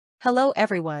Hello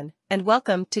everyone, and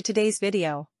welcome to today's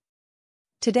video.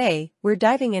 Today, we're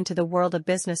diving into the world of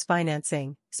business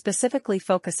financing, specifically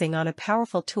focusing on a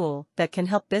powerful tool that can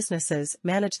help businesses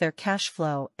manage their cash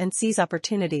flow and seize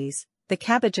opportunities, the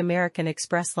Kabbage American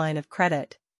Express line of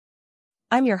credit.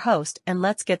 I'm your host, and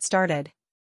let's get started.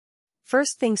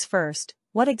 First things first,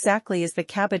 what exactly is the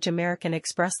Kabbage American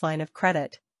Express line of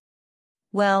credit?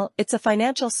 Well, it's a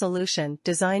financial solution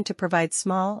designed to provide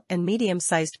small and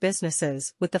medium-sized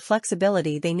businesses with the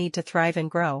flexibility they need to thrive and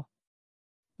grow.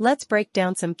 Let's break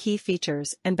down some key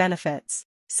features and benefits.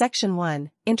 Section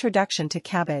 1, Introduction to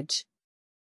Kabbage.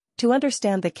 To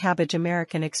understand the Kabbage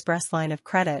American Express line of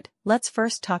credit, let's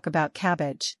first talk about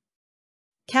Kabbage.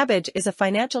 Kabbage is a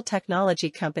financial technology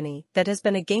company that has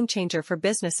been a game-changer for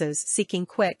businesses seeking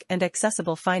quick and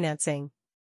accessible financing.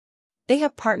 They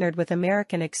have partnered with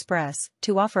American Express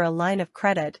to offer a line of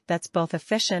credit that's both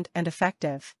efficient and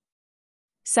effective.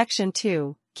 Section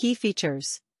 2, Key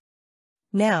Features.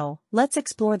 Now, let's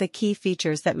explore the key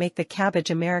features that make the Kabbage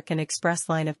American Express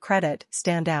line of credit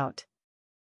stand out.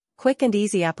 Quick and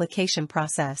easy application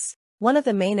process. One of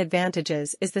the main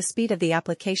advantages is the speed of the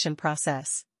application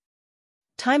process.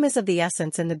 Time is of the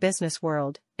essence in the business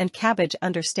world, and Kabbage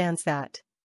understands that.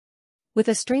 With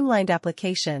a streamlined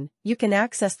application, you can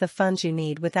access the funds you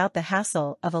need without the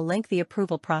hassle of a lengthy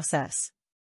approval process.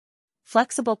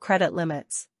 Flexible credit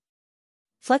limits.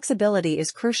 Flexibility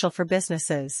is crucial for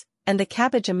businesses, and the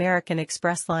Kabbage American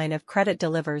Express line of credit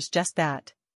delivers just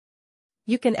that.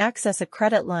 You can access a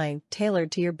credit line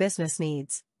tailored to your business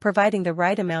needs, providing the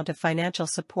right amount of financial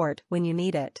support when you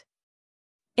need it.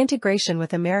 Integration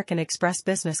with American Express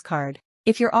Business Card.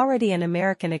 If you're already an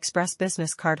American Express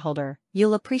business card holder,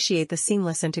 you'll appreciate the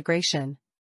seamless integration.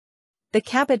 The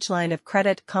Kabbage line of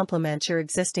credit complements your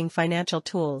existing financial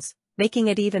tools, making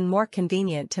it even more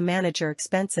convenient to manage your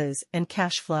expenses and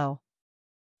cash flow.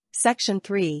 Section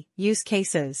 3, Use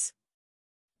Cases.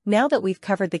 Now that we've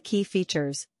covered the key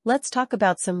features, let's talk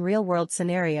about some real-world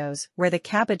scenarios where the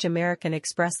Kabbage American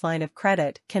Express line of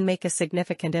credit can make a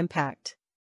significant impact.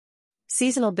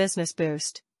 Seasonal Business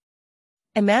Boost.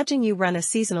 Imagine you run a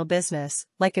seasonal business,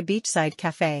 like a beachside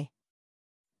cafe.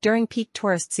 During peak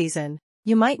tourist season,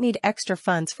 you might need extra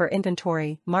funds for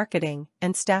inventory, marketing,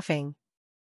 and staffing.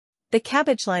 The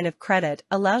Kabbage line of credit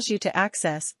allows you to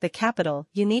access the capital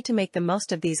you need to make the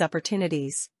most of these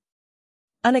opportunities.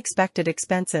 Unexpected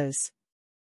expenses.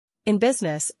 In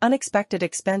business, unexpected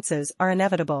expenses are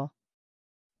inevitable.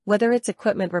 Whether it's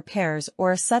equipment repairs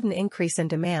or a sudden increase in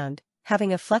demand,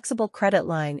 having a flexible credit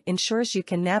line ensures you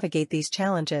can navigate these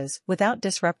challenges without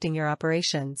disrupting your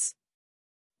operations.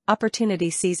 Opportunity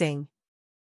seizing.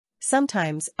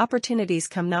 Sometimes, opportunities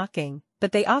come knocking,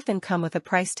 but they often come with a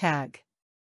price tag.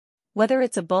 Whether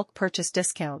it's a bulk purchase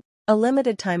discount, a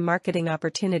limited-time marketing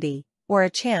opportunity, or a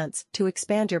chance to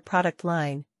expand your product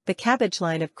line, the Kabbage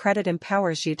line of credit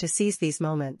empowers you to seize these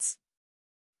moments.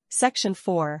 Section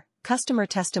 4, Customer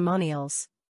Testimonials.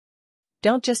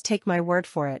 Don't just take my word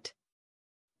for it.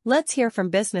 Let's hear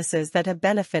from businesses that have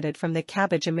benefited from the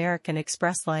Kabbage American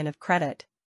Express line of credit.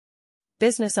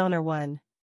 Business Owner 1.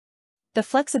 The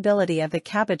flexibility of the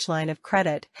Kabbage line of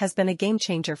credit has been a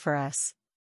game-changer for us.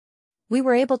 We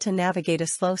were able to navigate a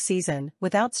slow season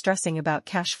without stressing about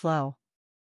cash flow.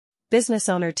 Business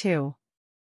Owner 2.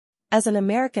 As an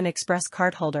American Express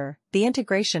cardholder, the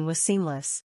integration was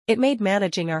seamless. It made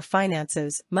managing our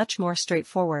finances much more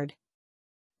straightforward.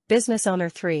 Business Owner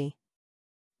 3.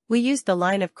 We used the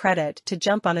line of credit to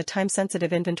jump on a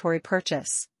time-sensitive inventory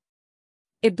purchase.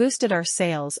 It boosted our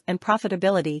sales and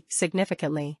profitability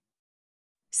significantly.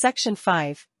 Section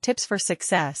 5, Tips for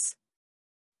Success.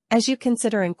 As you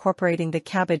consider incorporating the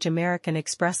Kabbage American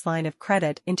Express line of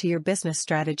credit into your business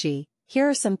strategy, here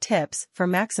are some tips for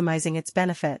maximizing its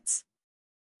benefits.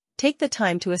 Take the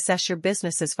time to assess your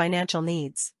business's financial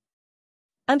needs.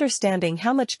 Understanding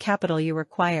how much capital you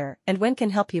require and when can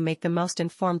help you make the most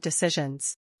informed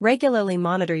decisions. Regularly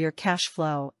monitor your cash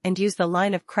flow and use the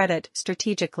line of credit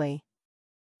strategically.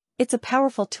 It's a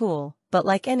powerful tool, but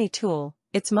like any tool,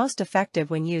 it's most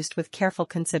effective when used with careful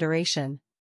consideration.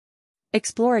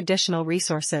 Explore additional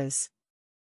resources.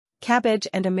 Kabbage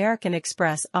and American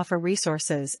Express offer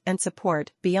resources and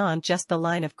support beyond just the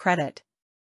line of credit.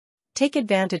 Take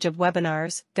advantage of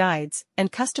webinars, guides,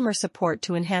 and customer support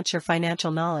to enhance your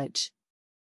financial knowledge.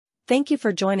 Thank you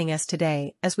for joining us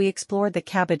today as we explored the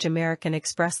Kabbage American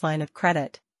Express line of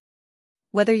credit.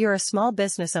 Whether you're a small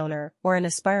business owner or an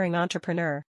aspiring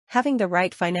entrepreneur, having the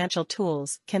right financial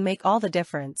tools can make all the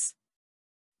difference.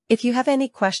 If you have any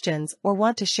questions or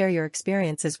want to share your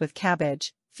experiences with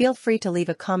Kabbage, feel free to leave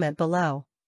a comment below.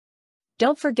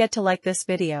 Don't forget to like this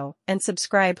video and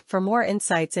subscribe for more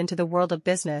insights into the world of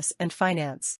business and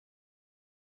finance.